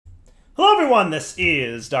Hello everyone, this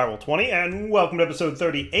is Direwolf20, and welcome to episode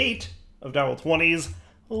 38 of Direwolf20's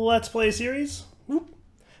Let's Play series. Whoop.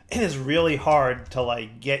 It is really hard to,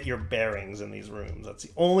 get your bearings in these rooms. That's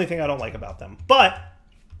the only thing I don't like about them. But,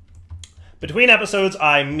 between episodes,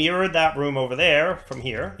 I mirrored that room over there from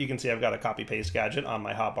here. You can see I've got a copy-paste gadget on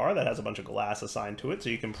my hotbar that has a bunch of glass assigned to it, so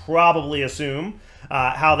you can probably assume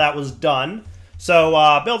how that was done.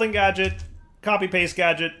 So, building gadget, copy-paste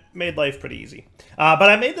gadget, made life pretty easy.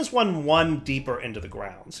 But I made this one deeper into the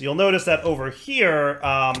ground. So you'll notice that over here,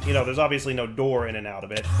 there's obviously no door in and out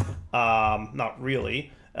of it. Not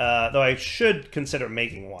really. Though I should consider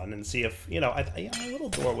making one and see if, a little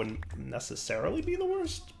door wouldn't necessarily be the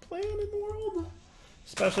worst plan in the world.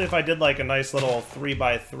 Especially if I did like a nice little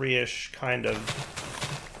 3x3-ish kind of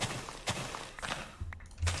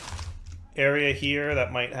area here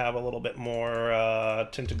that might have a little bit more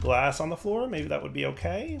tinted glass on the floor. Maybe that would be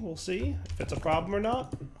okay. We'll see if it's a problem or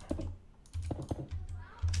not.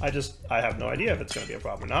 I have no idea if it's going to be a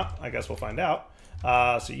problem or not. I guess we'll find out.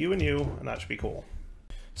 So you, and that should be cool.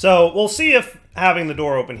 So we'll see if having the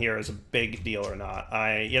door open here is a big deal or not.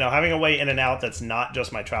 Having a way in and out that's not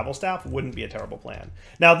just my travel staff wouldn't be a terrible plan.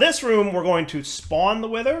 Now this room, we're going to spawn the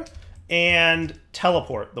Wither and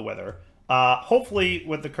teleport the Wither. Hopefully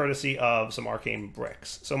with the courtesy of some arcane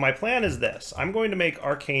bricks. So my plan is this. I'm going to make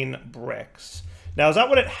arcane bricks. Now, is that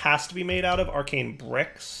what it has to be made out of? Arcane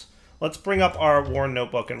bricks? Let's bring up our Warren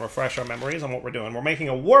notebook and refresh our memories on what we're doing. We're making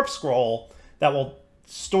a warp scroll that will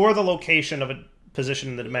store the location of a position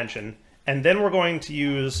in the dimension. And then we're going to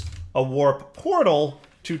use a warp portal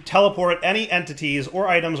to teleport any entities or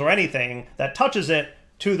items or anything that touches it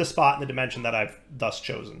to the spot in the dimension that I've thus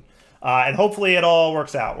chosen. And hopefully it all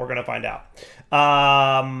works out. We're going to find out.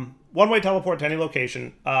 One-way teleport to any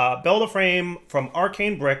location. Build a frame from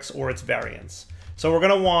arcane bricks or its variants. So we're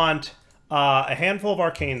going to want a handful of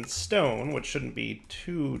arcane stone, which shouldn't be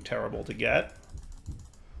too terrible to get.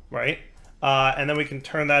 Right? And then we can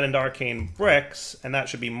turn that into arcane bricks, and that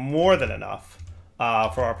should be more than enough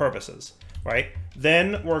for our purposes. Right?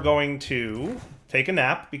 Then we're going to take a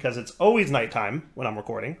nap, because it's always nighttime when I'm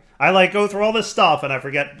recording. I go through all this stuff and I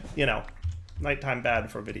forget, nighttime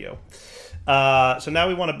bad for video. So now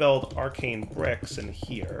we want to build arcane bricks in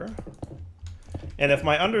here. And if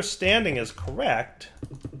my understanding is correct,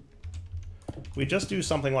 we just do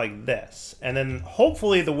something like this. And then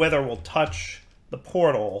hopefully the Wither will touch the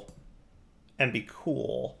portal and be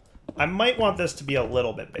cool. I might want this to be a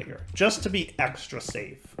little bit bigger, just to be extra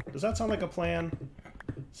safe. Does that sound like a plan?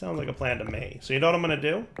 Sounds like a plan to me. So you know what I'm going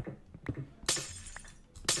to do?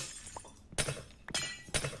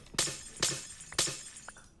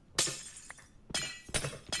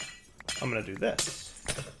 I'm going to do this.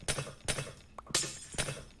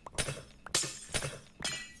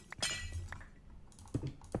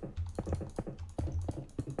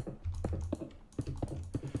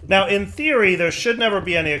 Now, in theory, there should never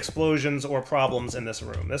be any explosions or problems in this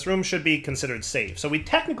room. This room should be considered safe. So we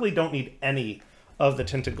technically don't need any of the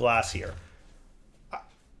tinted glass here.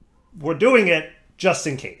 We're doing it just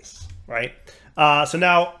in case, right? So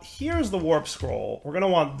now, here's the warp scroll. We're going to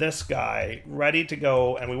want this guy ready to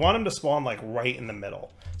go, and we want him to spawn, right in the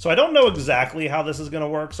middle. So I don't know exactly how this is going to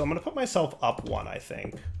work, so I'm going to put myself up one, I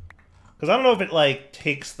think. Because I don't know if it,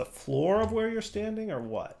 takes the floor of where you're standing or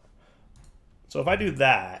what. So if I do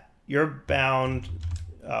that, you're bound...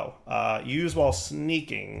 use while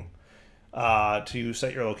sneaking... to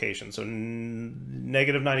set your location. So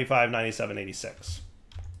negative 95, 97, 86.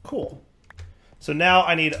 Cool. So now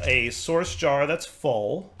I need a source jar that's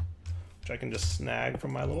full, which I can just snag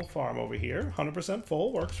from my little farm over here. 100%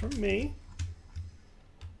 full, works for me.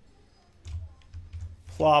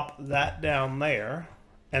 Plop that down there.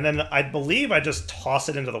 And then I believe I just toss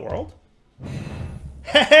it into the world.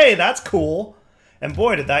 Hey, that's cool. And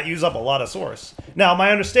boy, did that use up a lot of source. Now,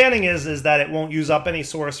 my understanding is that it won't use up any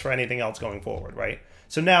source for anything else going forward, right?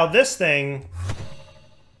 So now this thing...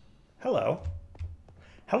 Hello.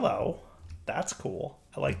 Hello. That's cool.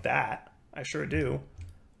 I like that. I sure do.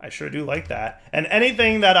 I sure do like that. And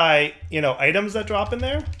anything that items that drop in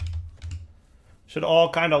there should all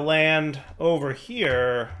kind of land over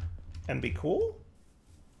here and be cool.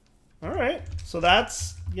 All right. So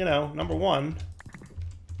that's, number one.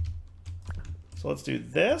 So let's do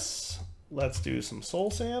this. Let's do some soul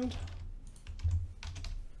sand.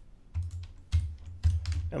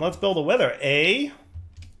 And let's build a Wither.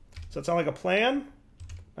 Does that sound like a plan?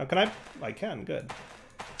 Now can I can, good.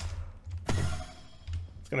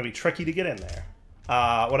 It's gonna be tricky to get in there.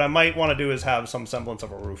 What I might want to do is have some semblance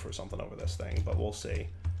of a roof or something over this thing, but we'll see.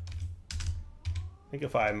 I think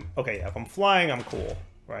if I'm, okay, yeah, if I'm flying, I'm cool,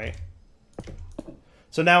 right?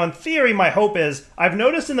 So now in theory, my hope is, I've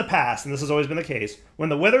noticed in the past, and this has always been the case, when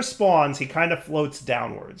the Wither spawns, he kind of floats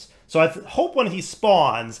downwards. So I hope when he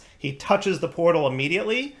spawns, he touches the portal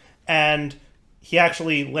immediately, and he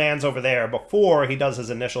actually lands over there before he does his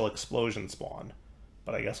initial explosion spawn.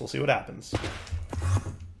 But I guess we'll see what happens.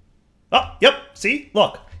 Oh, yep, see?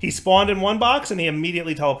 Look, he spawned in one box and he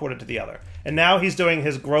immediately teleported to the other. And now he's doing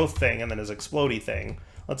his growth thing and then his explodey thing.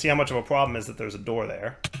 Let's see how much of a problem is that there's a door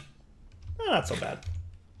there. Not so bad.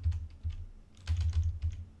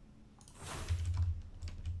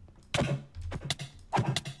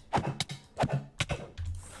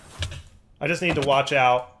 I just need to watch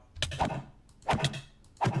out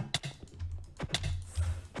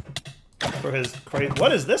for his crazy...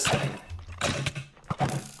 What is this thing?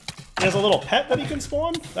 He has a little pet that he can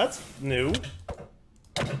spawn? That's new.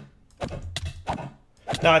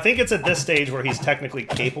 Now, I think it's at this stage where he's technically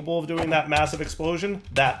capable of doing that massive explosion.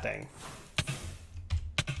 That thing.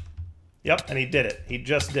 Yep, and he did it. He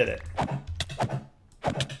just did it.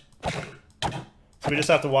 So we just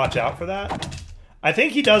have to watch out for that. I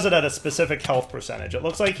think he does it at a specific health percentage. It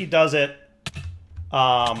looks like he does it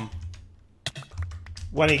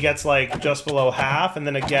when he gets like just below half, and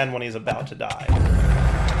then again when he's about to die.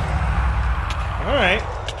 Alright.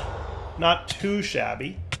 Not too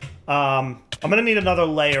shabby. I'm going to need another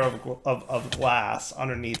layer of glass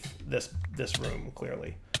underneath this room,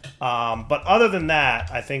 clearly. But other than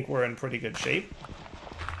that, I think we're in pretty good shape.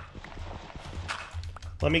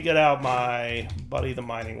 Let me get out my buddy the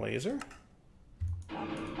mining laser.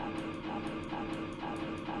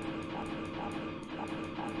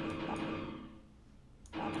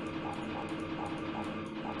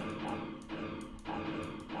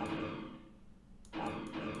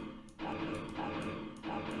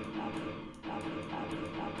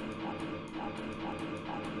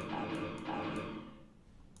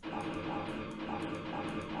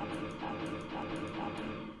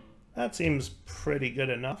 That seems pretty good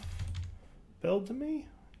enough. Build to me?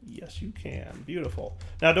 Yes, you can. Beautiful.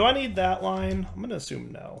 Now, do I need that line? I'm going to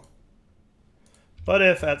assume no. But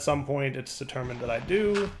if at some point it's determined that I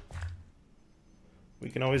do, we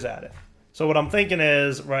can always add it. So what I'm thinking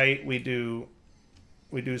is, right, we do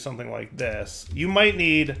something like this. You might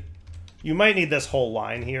need this whole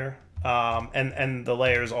line here, and the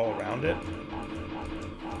layers all around it.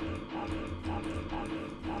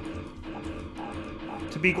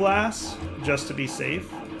 To be glass, just to be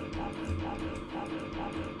safe.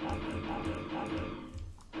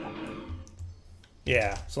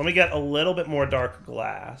 Yeah, so let me get a little bit more dark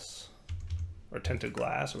glass, or tinted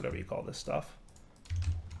glass, or whatever you call this stuff.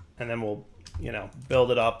 And then we'll, you know,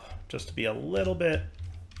 build it up just to be a little bit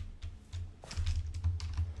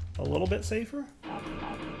safer.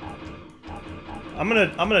 I'm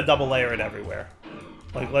gonna double layer it everywhere.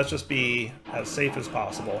 Like, let's just be as safe as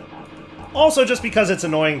possible. Also, just because it's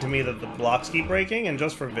annoying to me that the blocks keep breaking, and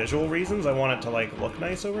just for visual reasons, I want it to, like, look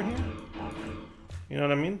nice over here. You know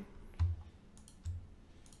what I mean?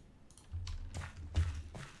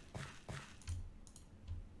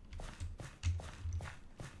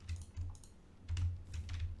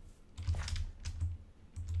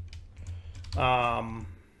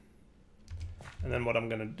 And then what I'm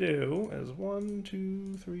gonna do is 1,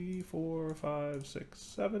 2, 3, 4, 5, 6,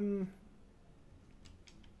 7.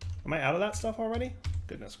 Am I out of that stuff already?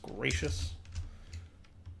 Goodness gracious.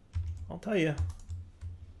 I'll tell you.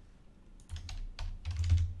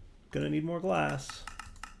 Gonna need more glass.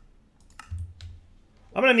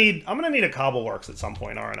 I'm gonna need a Cobbleworks at some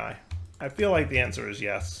point, aren't I? I feel like the answer is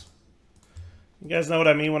yes. You guys know what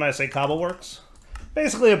I mean when I say Cobbleworks?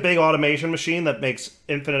 Basically a big automation machine that makes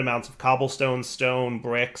infinite amounts of cobblestone, stone,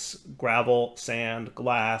 bricks, gravel, sand,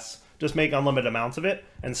 glass. Just make unlimited amounts of it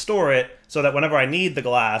and store it so that whenever I need the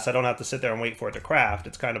glass, I don't have to sit there and wait for it to craft.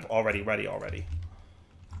 It's kind of already ready already,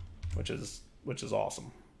 which is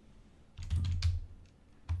awesome.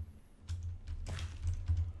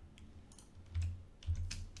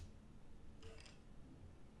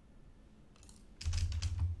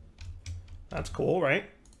 That's cool, right?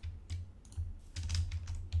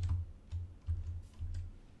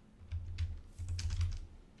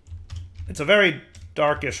 It's a very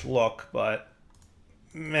darkish look, but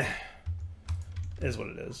meh, is what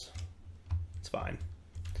it is. It's fine.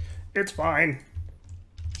 It's fine.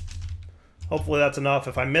 Hopefully that's enough.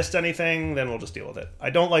 If I missed anything, then we'll just deal with it. I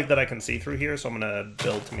don't like that I can see through here, so I'm gonna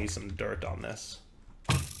build to me some dirt on this.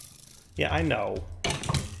 Yeah, I know.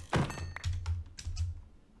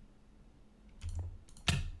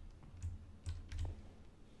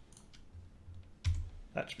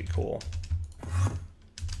 That should be cool.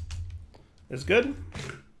 Is good?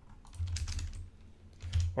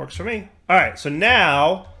 Works for me. All right, so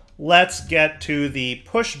now let's get to the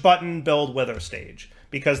push button build wither stage,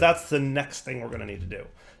 because that's the next thing we're going to need to do.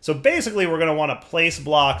 So basically, we're going to want to place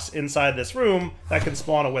blocks inside this room that can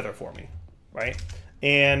spawn a wither for me, right?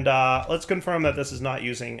 And let's confirm that this is not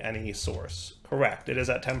using any source. Correct, it is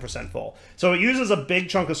at 10% full. So it uses a big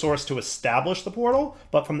chunk of source to establish the portal,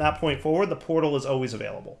 but from that point forward, the portal is always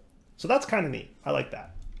available. So that's kind of neat. I like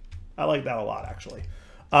that. I like that a lot, actually.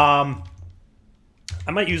 I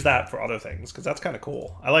might use that for other things, because that's kind of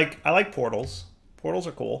cool. I like portals. Portals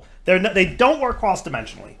are cool. They don't work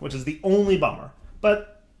cross-dimensionally, which is the only bummer,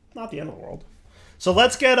 but not the end of the world. So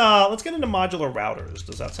let's get into modular routers.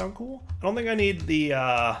 Does that sound cool? I don't think I need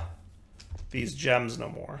the these gems no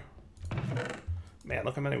more. Man,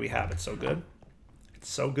 look how many we have. It's so good. It's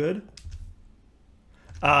so good.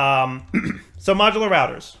 So modular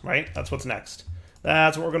routers, right? That's what's next.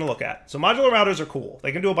 That's what we're going to look at. So modular routers are cool.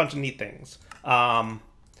 They can do a bunch of neat things. I'm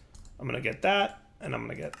going to get that, and I'm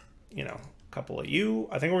going to get, you know, a couple of you.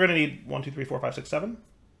 I think we're going to need 1, 2, 3, 4, 5, 6, 7,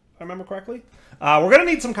 if I remember correctly. We're going to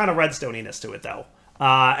need some kind of redstoniness to it, though.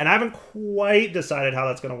 And I haven't quite decided how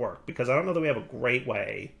that's going to work, because I don't know that we have a great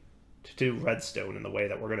way to do redstone in the way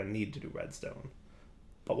that we're going to need to do redstone.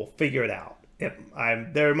 But we'll figure it out.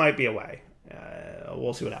 There might be a way.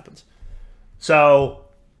 We'll see what happens. So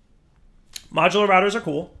modular routers are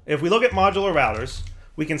cool. If we look at modular routers,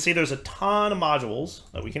 we can see there's a ton of modules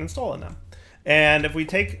that we can install in them. And if we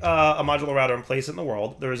take a modular router and place it in the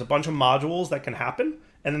world, there's a bunch of modules that can happen,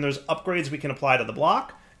 and then there's upgrades we can apply to the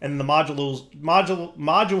block, and the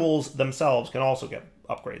modules themselves can also get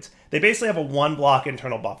upgrades. They basically have a 1-block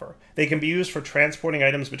internal buffer. They can be used for transporting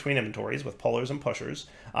items between inventories with pullers and pushers.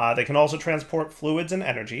 They can also transport fluids and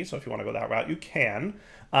energy, so if you want to go that route, you can.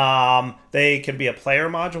 They can be a player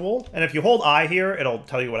module, and if you hold I here, it'll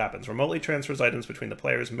tell you what happens. Remotely transfers items between the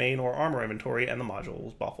player's main or armor inventory and the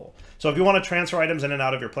module's buffer. So if you want to transfer items in and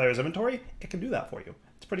out of your player's inventory, it can do that for you.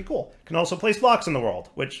 It's pretty cool. It can also place blocks in the world,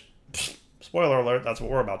 which, spoiler alert, that's what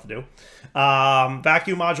we're about to do.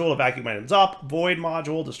 Vacuum module to vacuum items up. Void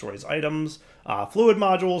module destroys items. Fluid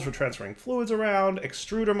modules for transferring fluids around.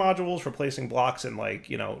 Extruder modules for placing blocks in, like,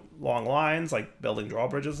 you know, long lines, like building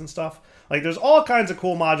drawbridges and stuff. Like, there's all kinds of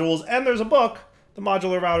cool modules, and there's a book, the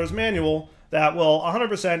Modular Routers Manual, that will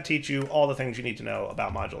 100% teach you all the things you need to know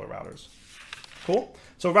about modular routers. Cool?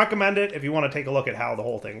 So recommend it if you want to take a look at how the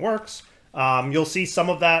whole thing works. You'll see some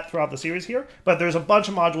of that throughout the series here, but there's a bunch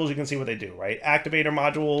of modules you can see what they do, right? Activator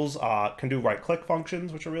modules can do right-click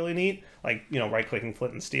functions, which are really neat, like, you know, right-clicking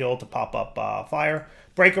flint and steel to pop up fire.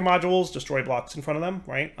 Breaker modules destroy blocks in front of them,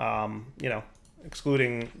 right? You know,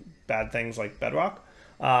 excluding bad things like bedrock.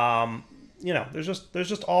 You know, there's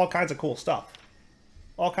just all kinds of cool stuff.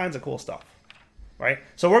 All kinds of cool stuff, right?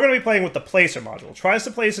 So we're going to be playing with the placer module. Tries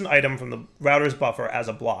to place an item from the router's buffer as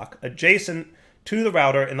a block adjacent to the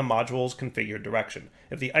router in the module's configured direction.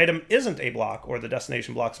 If the item isn't a block or the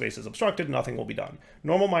destination block space is obstructed, nothing will be done.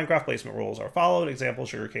 Normal Minecraft placement rules are followed. Example,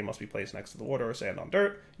 sugarcane must be placed next to the water or sand on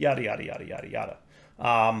dirt, yada, yada, yada, yada, yada.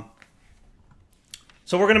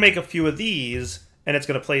 So we're going to make a few of these, and it's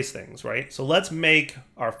going to place things, right? So let's make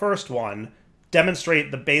our first one, demonstrate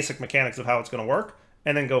the basic mechanics of how it's going to work,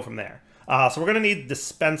 and then go from there. So we're going to need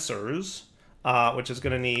dispensers, which is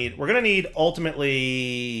going to need, we're going to need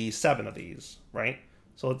ultimately 7 of these, right?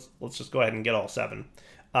 So let's just go ahead and get all 7.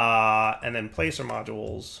 And then placer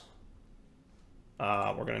modules,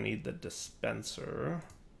 we're going to need the dispenser.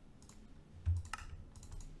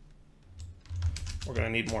 We're going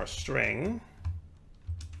to need more string.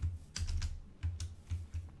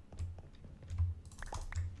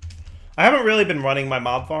 I haven't really been running my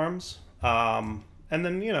mob farms. And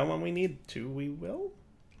then, you know, when we need to, we will.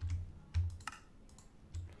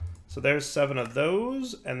 So there's 7 of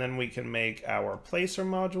those, and then we can make our placer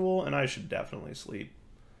module, and I should definitely sleep.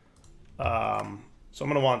 So I'm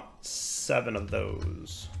going to want 7 of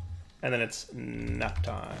those, and then it's nap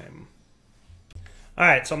time. All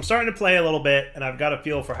right, so I'm starting to play a little bit, and I've got a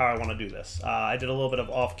feel for how I want to do this. I did a little bit of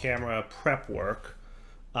off-camera prep work,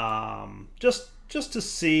 just to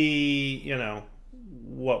see, you know,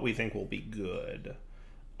 what we think will be good.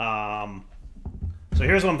 So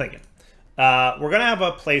here's what I'm thinking. We're going to have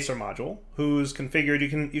a placer module who's configured. You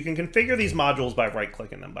can configure these modules by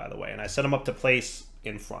right-clicking them, by the way, and I set them up to place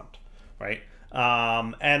in front, right?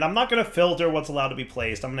 And I'm not going to filter what's allowed to be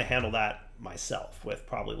placed. I'm going to handle that myself with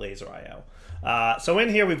probably laser IO. So in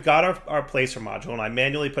here, we've got our placer module, and I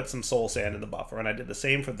manually put some soul sand in the buffer, and I did the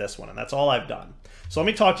same for this one, and that's all I've done. So let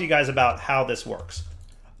me talk to you guys about how this works.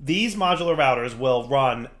 These modular routers will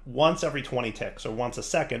run once every 20 ticks, or once a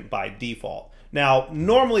second by default. Now,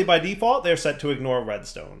 normally by default, they're set to ignore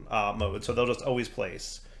redstone mode, so they'll just always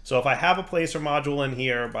place. So if I have a placer module in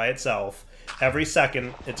here by itself, every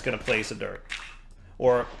second it's going to place a dirt.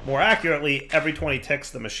 Or more accurately, every 20 ticks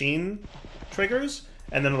the machine triggers,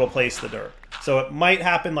 and then it'll place the dirt. So it might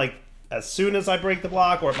happen like as soon as I break the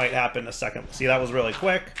block, or it might happen a second. See, that was really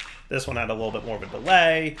quick. This one had a little bit more of a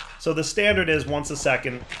delay. So the standard is once a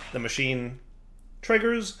second, the machine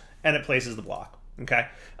triggers and it places the block. Okay.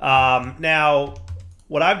 Now,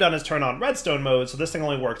 what I've done is turn on redstone mode, so this thing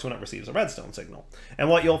only works when it receives a redstone signal. And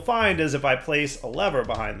what you'll find is if I place a lever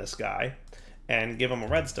behind this guy and give him a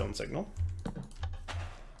redstone signal,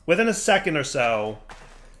 within a second or so,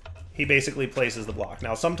 he basically places the block.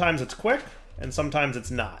 Now, sometimes it's quick and sometimes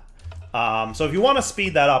it's not. So if you want to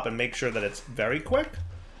speed that up and make sure that it's very quick,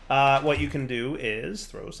 what you can do is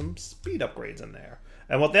throw some speed upgrades in there.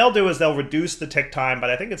 And what they'll do is they'll reduce the tick time, but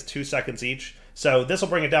I think it's 2 seconds each. So this will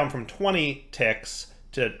bring it down from 20 ticks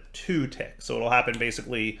to 2 ticks. So it'll happen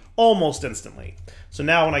basically almost instantly. So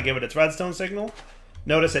now when I give it its redstone signal,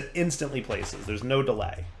 notice it instantly places. There's no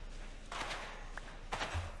delay.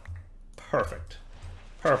 Perfect.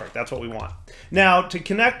 Perfect, that's what we want. Now, to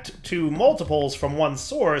connect to multiples from one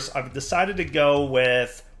source, I've decided to go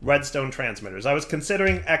with redstone transmitters. I was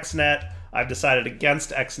considering XNet. I've decided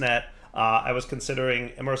against XNet. I was considering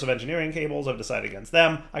immersive engineering cables. I've decided against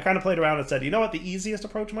them. I kind of played around and said, you know what the easiest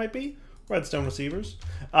approach might be? Redstone receivers.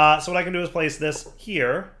 So what I can do is place this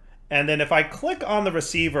here, and then if I click on the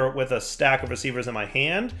receiver with a stack of receivers in my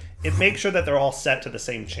hand, it makes sure that they're all set to the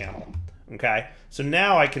same channel. Okay, so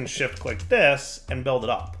now I can shift click this and build it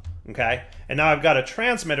up. Okay, and now I've got a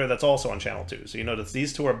transmitter that's also on channel 2. So you notice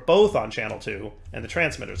these two are both on channel 2 and the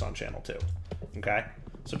transmitter's on channel 2. Okay,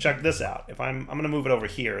 so check this out. If I'm going to move it over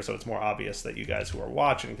here so it's more obvious that you guys who are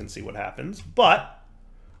watching can see what happens. But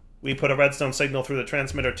we put a redstone signal through the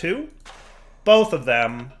transmitter too. Both of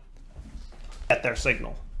them get their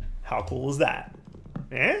signal. How cool is that?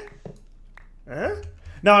 Eh? Eh?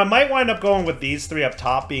 Now, I might wind up going with these 3 up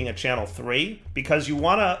top being a channel 3 because you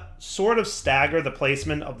want to sort of stagger the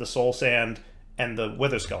placement of the soul sand and the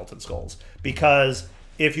wither skeleton skulls. Because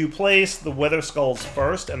if you place the wither skulls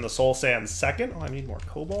first and the soul sand second... Oh, I need more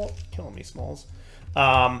cobalt. Killing me, Smalls. Do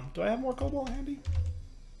I have more cobalt handy?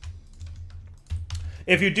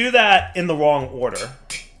 If you do that in the wrong order,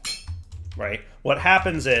 right, what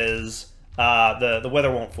happens is the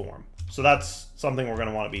wither won't form. So that's something we're going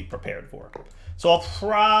to want to be prepared for. So I'll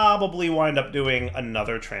probably wind up doing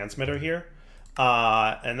another transmitter here,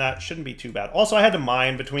 and that shouldn't be too bad. Also, I had to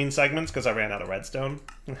mine between segments because I ran out of redstone.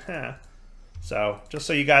 So just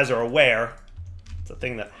so you guys are aware, it's a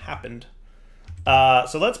thing that happened.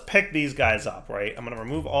 So let's pick these guys up, right? I'm going to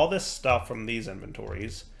remove all this stuff from these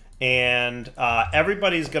inventories, and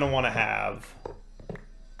everybody's going to want to have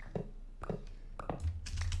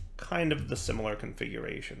kind of the similar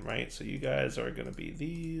configuration, right? So you guys are going to be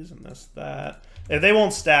these and this, that. They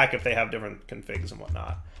won't stack if they have different configs and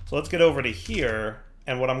whatnot. So let's get over to here,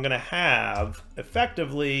 and what I'm going to have,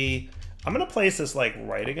 effectively, I'm going to place this like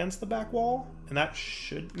right against the back wall, and that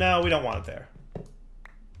should... No, we don't want it there.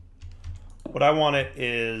 What I want it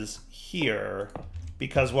is here,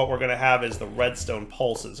 because what we're going to have is the redstone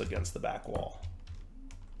pulses against the back wall.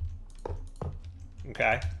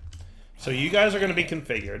 Okay? So you guys are going to be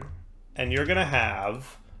configured, and you're going to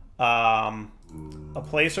have a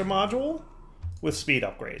placer module with speed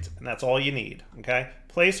upgrades, and that's all you need, okay?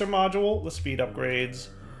 Placer module with speed upgrades,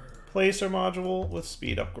 placer module with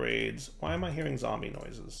speed upgrades. Why am I hearing zombie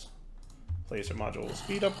noises? Placer module with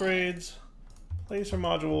speed upgrades, placer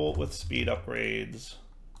module with speed upgrades,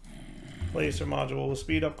 placer module with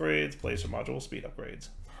speed upgrades, placer module with speed upgrades.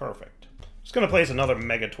 Perfect. Just going to place another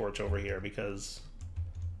mega torch over here because,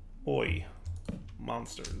 oi,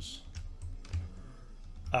 monsters.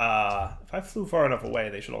 If I flew far enough away,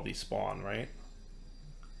 they should all despawn, right?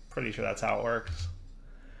 Pretty sure that's how it works.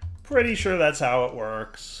 Pretty sure that's how it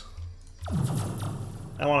works.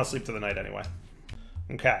 I want to sleep through the night anyway.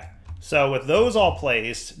 Okay, so with those all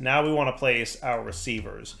placed, now we want to place our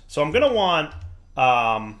receivers. So I'm going to want,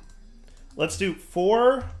 let's do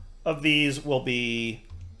 4 of these will be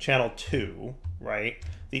channel 2, right?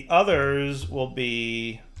 The others will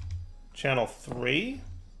be channel 3.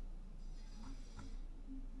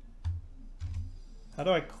 How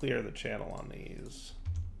do I clear the channel on these?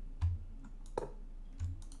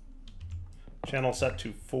 Channel set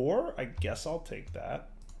to 4. I guess I'll take that.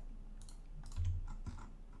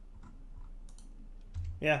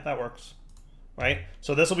 Yeah, that works. Right?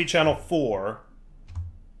 So this will be channel 4.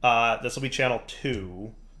 This will be channel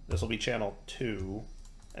 2. This will be channel 2.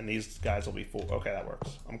 And these guys will be 4. Okay, that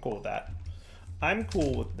works. I'm cool with that. I'm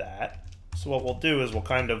cool with that. So what we'll do is we'll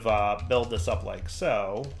kind of build this up like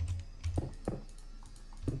so.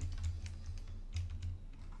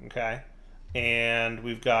 Okay. And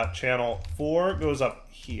we've got channel 4 goes up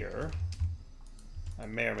here. I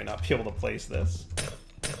may or may not be able to place this.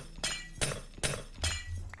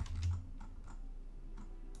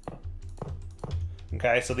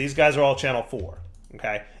 Okay, so these guys are all channel 4.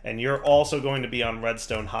 Okay, and you're also going to be on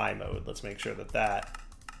redstone high mode. Let's make sure that that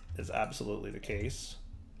is absolutely the case.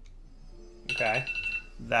 Okay,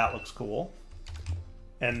 that looks cool.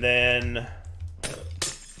 And then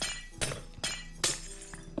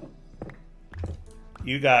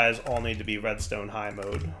you guys all need to be redstone high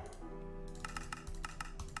mode.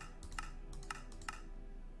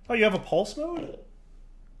 Oh, you have a pulse mode?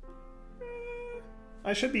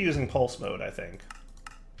 I should be using pulse mode, I think.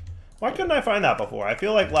 Why couldn't I find that before? I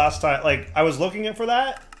feel like last time, like, I was looking for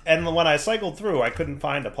that, and when I cycled through, I couldn't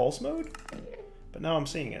find a pulse mode. But now I'm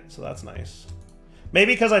seeing it, so that's nice.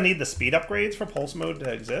 Maybe because I need the speed upgrades for pulse mode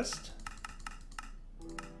to exist?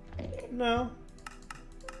 No.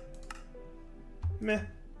 Meh,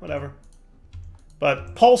 whatever.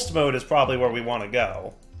 But pulsed mode is probably where we want to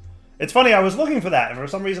go. It's funny, I was looking for that, and for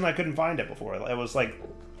some reason I couldn't find it before. It was, like,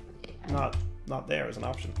 not there as an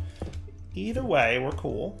option. Either way, we're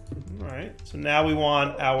cool. Alright, so now we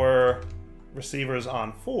want our receivers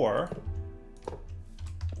on 4.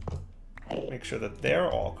 Make sure that they're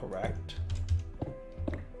all correct.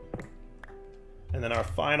 And then our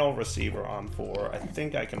final receiver on 4, I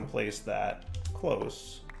think I can place that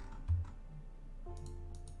close.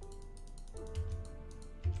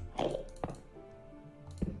 I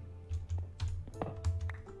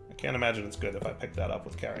can't imagine it's good if I pick that up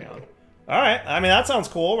with carry on. Alright, I mean, that sounds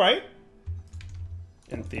cool, right?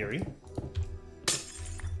 In theory.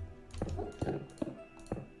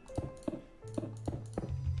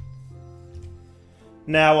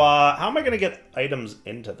 Now, how am I going to get items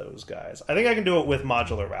into those guys? I think I can do it with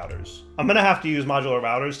modular routers. I'm going to have to use modular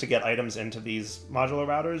routers to get items into these modular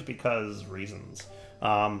routers because reasons.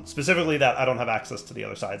 Specifically that I don't have access to the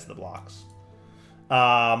other sides of the blocks.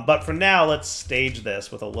 But for now, let's stage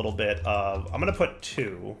this with a little bit of... I'm going to put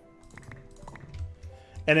 2.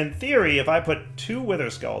 And in theory, if I put 2 wither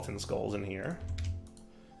skeleton skulls in here...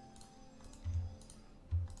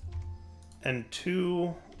 and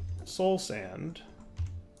 2 soul sand...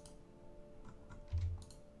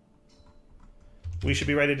 we should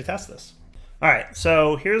be ready to test this. Alright,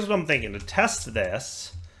 so here's what I'm thinking. To test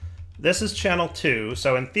this, this is channel 2,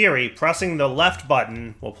 so in theory, pressing the left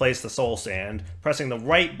button will place the soul sand. Pressing the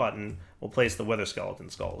right button will place the wither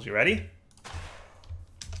skeleton skulls. You ready?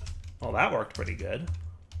 Well, that worked pretty good.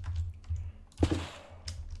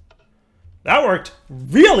 That worked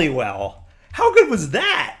really well. How good was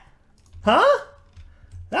that? Huh?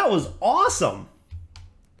 That was awesome.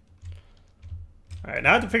 Alright,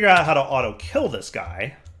 now I have to figure out how to auto-kill this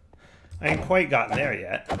guy. I ain't quite gotten there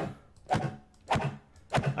yet.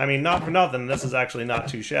 I mean, not for nothing, this is actually not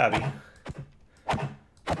too shabby. A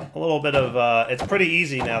little bit of, it's pretty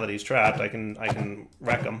easy now that he's trapped. I can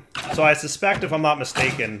wreck him. So I suspect, if I'm not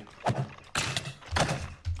mistaken...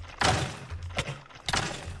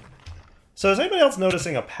 So is anybody else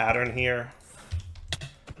noticing a pattern here?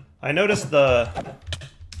 I noticed the...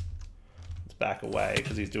 Let's back away,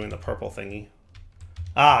 because he's doing the purple thingy.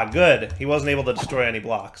 Ah, good. He wasn't able to destroy any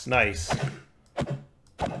blocks. Nice.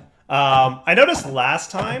 I noticed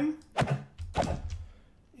last time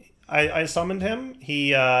I summoned him,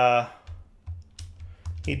 he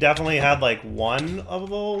definitely had, like, one of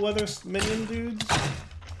the little wither minion dudes.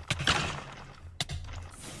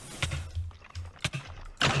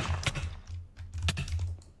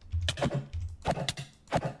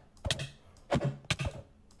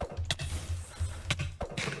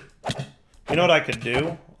 You know what I could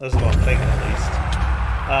do? This is what I'm thinking,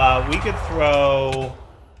 at least. We could throw...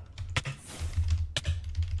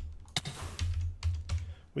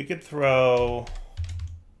 We could throw...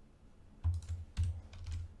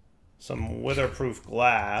 some witherproof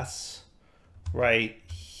glass right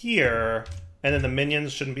here, and then the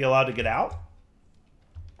minions shouldn't be allowed to get out.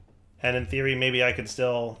 And in theory, maybe I could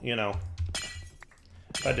still, you know...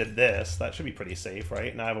 If I did this, that should be pretty safe,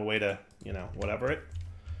 right? And I have a way to, you know, whatever it...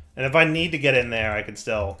 And if I need to get in there, I can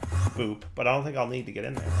still boop. But I don't think I'll need to get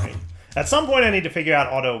in there, right? At some point, I need to figure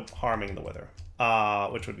out auto-harming the wither.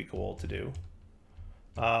 Which would be cool to do.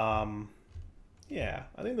 Yeah,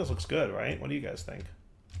 I think this looks good, right? What do you guys think?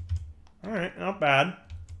 Alright, not bad.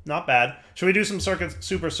 Not bad. Should we do some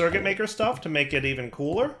super circuit maker stuff to make it even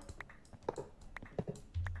cooler?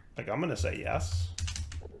 Like, I'm gonna say yes.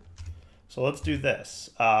 So let's do this.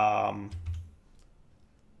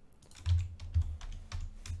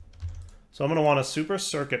 So I'm going to want a super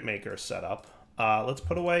circuit maker setup. Let's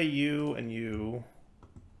put away you and you.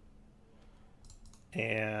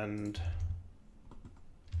 and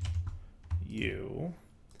you.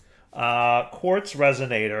 Quartz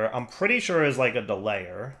resonator, I'm pretty sure is like a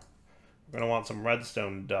delayer. We're going to want some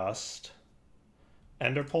redstone dust.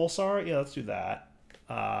 Ender pulsar? Yeah, let's do that.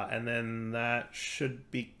 And then that should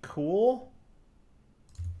be cool.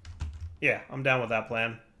 Yeah, I'm down with that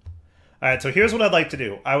plan. All right, so here's what I'd like to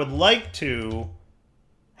do. I would like to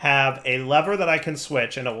have a lever that I can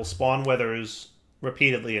switch and it will spawn withers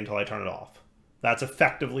repeatedly until I turn it off. That's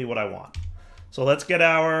effectively what I want. So let's get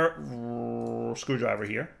our screwdriver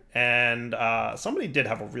here. And somebody did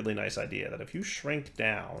have a really nice idea that if you shrink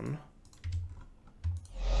down...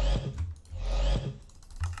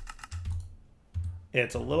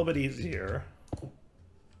 it's a little bit easier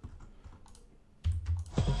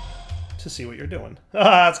to see what you're doing.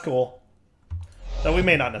 That's cool. Though we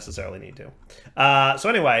may not necessarily need to. So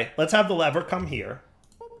anyway, let's have the lever come here.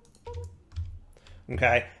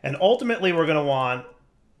 Okay, and ultimately we're going to want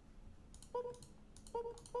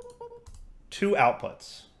 2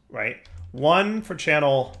 outputs, right? One for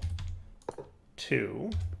channel 2,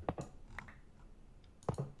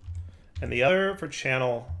 and the other for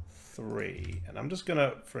channel 3. And I'm just going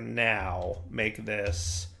to, for now, make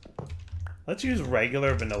this... let's use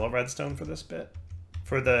regular vanilla redstone for this bit.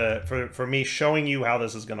 For me showing you how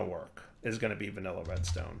this is going to work is going to be vanilla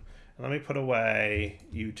redstone. And let me put away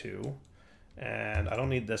you two. And I don't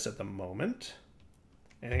need this at the moment.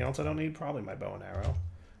 Anything else I don't need? Probably my bow and arrow.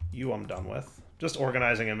 You I'm done with. Just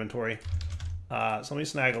organizing inventory. So let me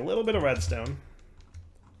snag a little bit of redstone.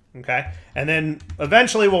 Okay. And then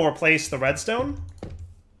eventually we'll replace the redstone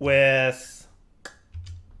with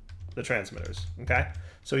the transmitters. Okay.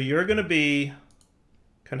 So you're going to be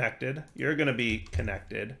connected. You're going to be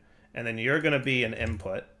connected. And then you're going to be an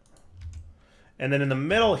input. And then in the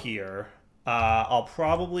middle here, I'll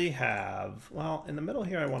probably have... well, in the middle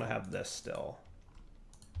here I want to have this still.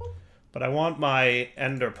 But I want my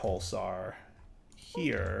ender pulsar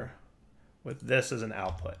here with this as an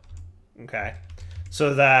output. Okay?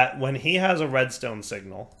 So that when he has a redstone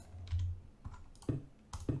signal,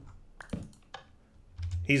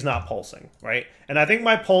 he's not pulsing, right? And I think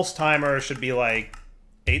my pulse timer should be like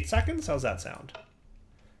 8 seconds. How's that sound?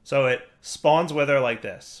 So it spawns wither like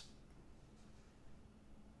this.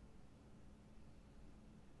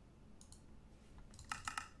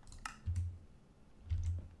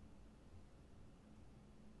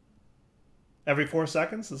 Every 4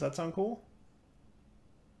 seconds? Does that sound cool?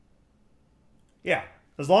 Yeah.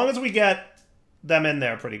 As long as we get them in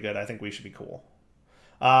there pretty good, I think we should be cool.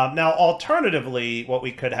 Now, alternatively, what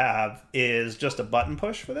we could have is just a button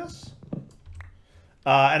push for this.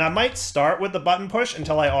 And I might start with the button push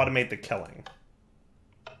until I automate the killing.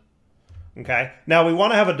 Okay? Now, we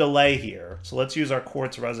want to have a delay here. So let's use our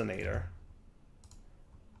quartz resonator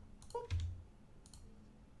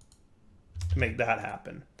to make that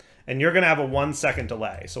happen. And you're going to have a 1 second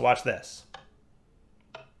delay. So watch this.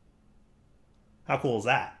 How cool is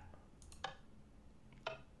that?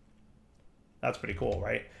 That's pretty cool,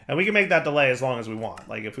 right? And we can make that delay as long as we want.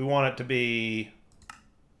 Like if we want it to be...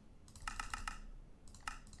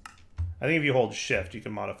 I think if you hold shift, you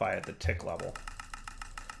can modify it the tick level.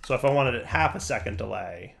 So if I wanted it half a second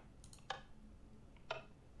delay.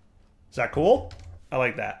 Is that cool? I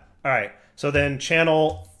like that. All right. So then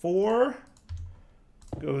channel 4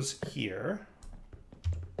 goes here.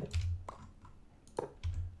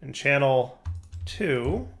 And channel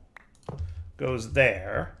 2 goes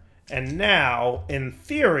there. And now, in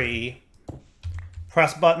theory,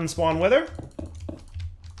 press button, spawn wither.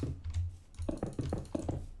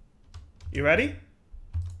 You ready?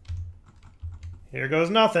 Here goes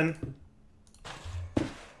nothing.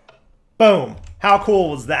 Boom. How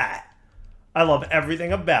cool was that? I love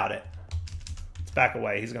everything about it. Let's back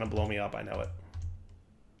away. He's going to blow me up. I know it.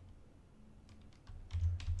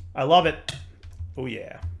 I love it. Oh,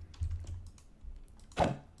 yeah.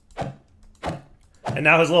 And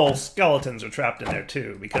now his little skeletons are trapped in there,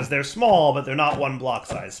 too. Because they're small, but they're not 1 block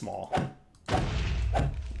size small.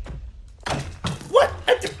 What?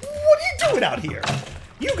 What are you doing out here?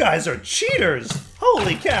 You guys are cheaters.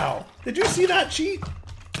 Holy cow. Did you see that cheat?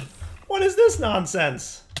 What is this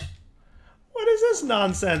nonsense? What is this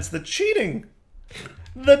nonsense? The cheating.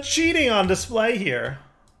 The cheating on display here.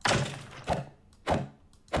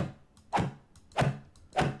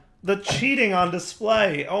 The cheating on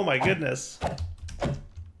display. Oh my goodness.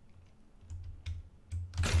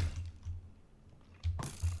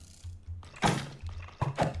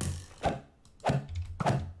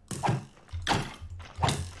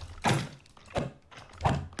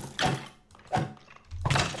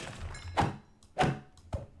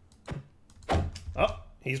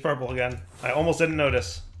 He's purple again. I almost didn't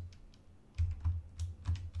notice.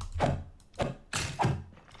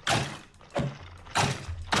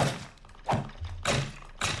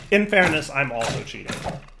 In fairness, I'm also cheating.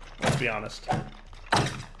 Let's be honest.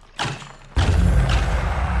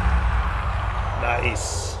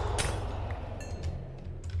 Nice.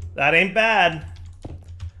 That ain't bad.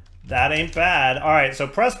 That ain't bad. Alright, so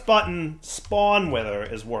press button, spawn wither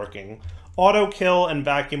is working. Auto kill and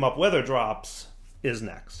vacuum up wither drops is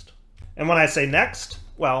next. And when I say next,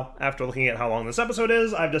 well, after looking at how long this episode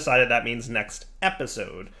is, I've decided that means next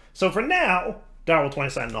episode. So for now,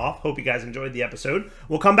 Darryl20 signing off. Hope you guys enjoyed the episode.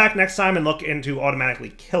 We'll come back next time and look into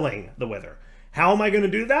automatically killing the wither. How am I going to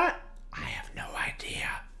do that? I have no idea.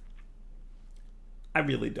 I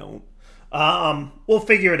really don't. We'll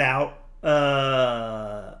figure it out.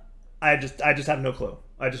 I just have no clue.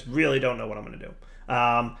 I just really don't know what I'm going to do.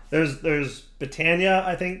 There's Britannia,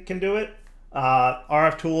 I think, can do it.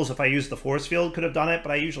 RF Tools, if I use the force field, could have done it,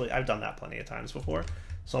 but I've done that plenty of times before.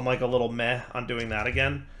 So I'm like a little meh on doing that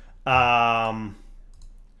again.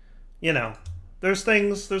 You know, there's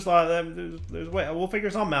things, there's a lot, there's way, we'll figure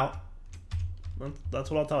something out. That's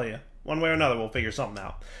what I'll tell you. One way or another, we'll figure something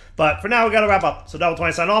out. But for now, we gotta wrap up. So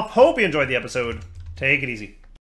Darryl20 signing off. Hope you enjoyed the episode. Take it easy.